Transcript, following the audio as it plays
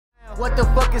What the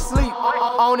fuck is sleep?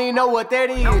 I don't even know what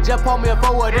that is. Just pull me up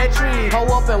over that tree.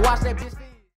 Pull up and watch that bitch.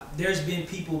 There's been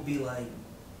people be like,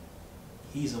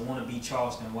 he's a wannabe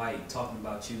Charleston White, talking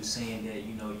about you, saying that,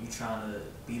 you know, you trying to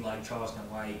be like Charleston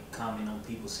White, comment on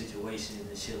people's situations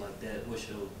and shit like that. What's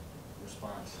your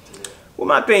response to that? Well,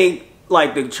 my thing,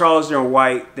 like the Charleston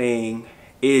White thing,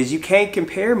 is you can't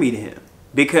compare me to him.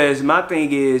 Because my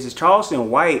thing is Charleston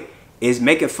White is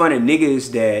making fun of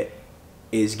niggas that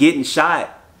is getting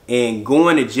shot and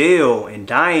going to jail and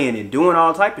dying and doing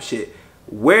all type of shit.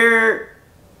 Where,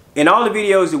 in all the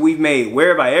videos that we've made, where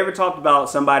have I ever talked about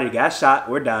somebody that got shot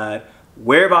or died?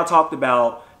 Where have I talked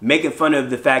about making fun of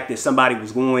the fact that somebody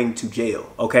was going to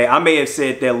jail? Okay, I may have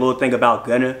said that little thing about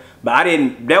Gunna, but I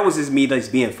didn't, that was just me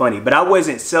just being funny. But I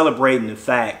wasn't celebrating the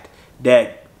fact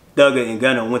that Thugger and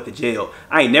Gunna went to jail.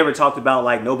 I ain't never talked about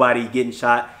like nobody getting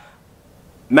shot.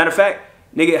 Matter of fact,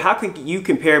 nigga, how can you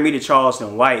compare me to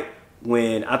Charleston White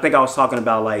when I think I was talking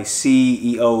about like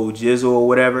CEO Jizzle or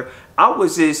whatever? I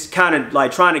was just kind of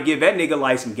like trying to give that nigga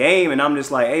like some game, and I'm just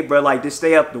like, hey bro, like just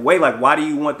stay up the way. Like, why do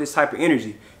you want this type of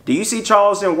energy? Do you see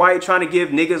Charleston White trying to give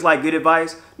niggas like good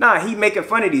advice? Nah, he making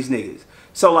fun of these niggas.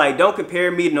 So like, don't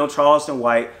compare me to no Charleston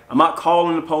White. I'm not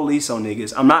calling the police on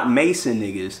niggas. I'm not macing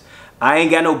niggas. I ain't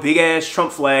got no big ass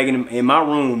Trump flag in my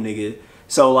room, nigga.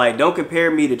 So like, don't compare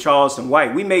me to Charleston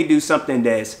White. We may do something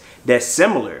that's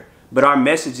similar, but our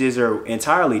messages are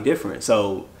entirely different.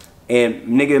 So, and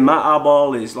nigga, my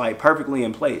eyeball is like perfectly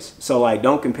in place. So like,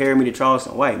 don't compare me to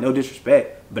Charleston White. No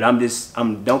disrespect, but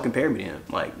don't compare me to him.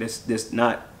 Like, this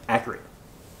not accurate.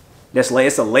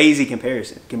 It's a lazy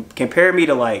comparison. Compare me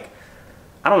to like,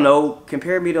 I don't know.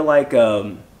 Compare me to like,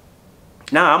 nah,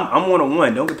 I'm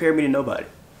one-on-one. Don't compare me to nobody.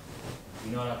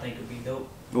 You know what I think would be dope?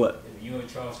 What? If you and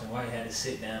Charleston White had to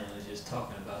sit down and was just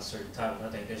talking about certain topics, I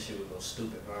think that shit would go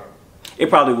stupid viral. It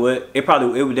probably would.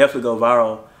 It would definitely go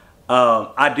viral.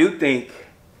 I do think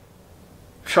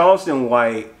Charleston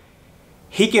White,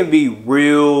 he can be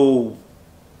real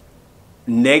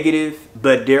negative,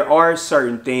 but there are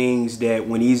certain things that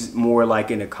when he's more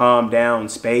like in a calm down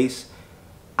space,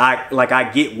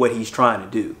 I get what he's trying to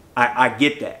do. I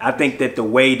get that. I think that the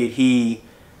way that he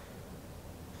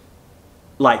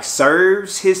like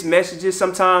serves his messages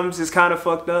sometimes is kind of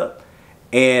fucked up.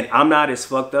 And I'm not as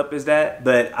fucked up as that,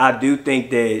 but I do think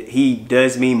that he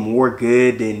does me more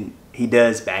good than he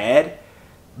does bad.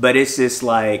 But it's just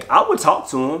like, I would talk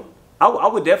to him. I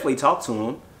would definitely talk to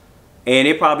him. And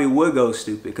it probably would go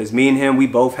stupid because me and him, we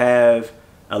both have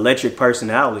electric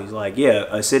personalities. Like,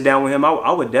 yeah, sit down with him,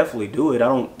 I would definitely do it. I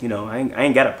don't, you know, I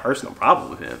ain't got a personal problem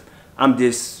with him. I'm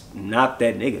just not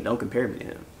that nigga. Don't compare me to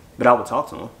him. But I would talk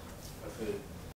to him.